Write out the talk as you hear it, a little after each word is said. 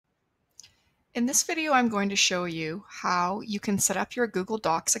In this video, I'm going to show you how you can set up your Google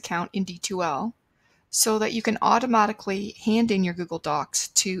Docs account in D2L so that you can automatically hand in your Google Docs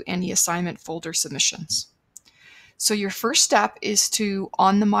to any assignment folder submissions. So your first step is to,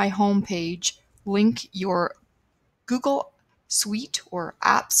 on the My Home page, link your Google Suite or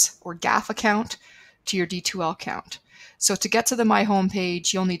Apps or GAF account to your D2L account. So to get to the My Home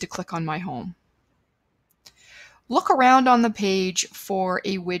page, you'll need to click on My Home. Look around on the page for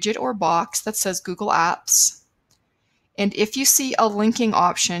a widget or box that says Google Apps. And if you see a linking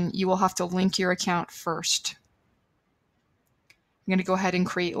option, you will have to link your account first. I'm going to go ahead and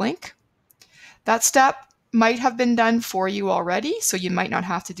create link. That step might have been done for you already, so you might not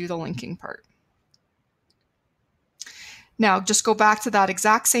have to do the linking part. Now just go back to that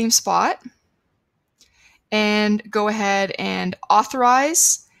exact same spot and go ahead and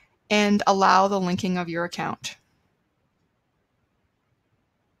authorize and allow the linking of your account.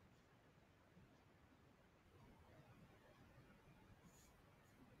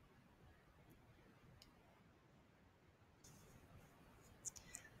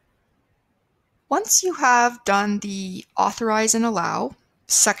 Once you have done the Authorize and Allow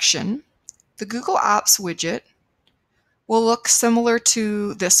section, the Google Apps widget will look similar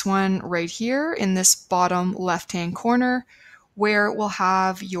to this one right here in this bottom left-hand corner, where it will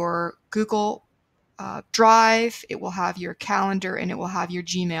have your Google Drive, it will have your calendar, and it will have your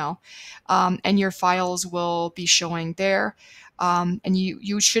Gmail. And your files will be showing there. And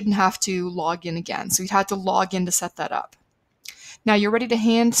you shouldn't have to log in again. So you'd have to log in to set that up. Now you're ready to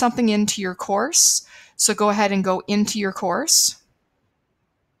hand something into your course. So go ahead and go into your course.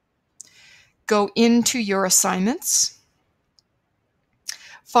 Go into your assignments.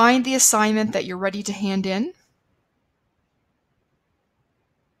 Find the assignment that you're ready to hand in.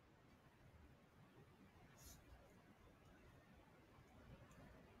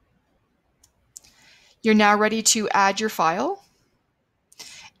 You're now ready to add your file.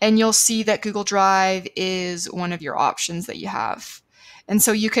 And you'll see that Google Drive is one of your options that you have. And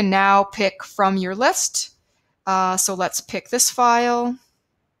so you can now pick from your list. So let's pick this file.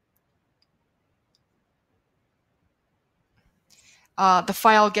 The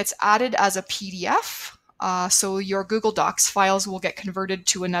file gets added as a PDF. So your Google Docs files will get converted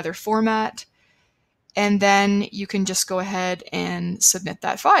to another format. And then you can just go ahead and submit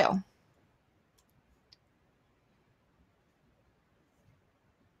that file.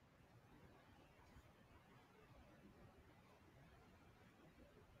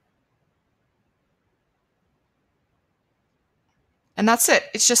 And that's it.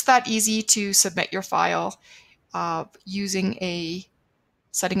 It's just that easy to submit your file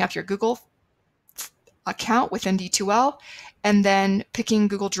setting up your Google account within D2L and then picking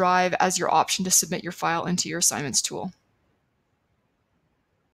Google Drive as your option to submit your file into your assignments tool.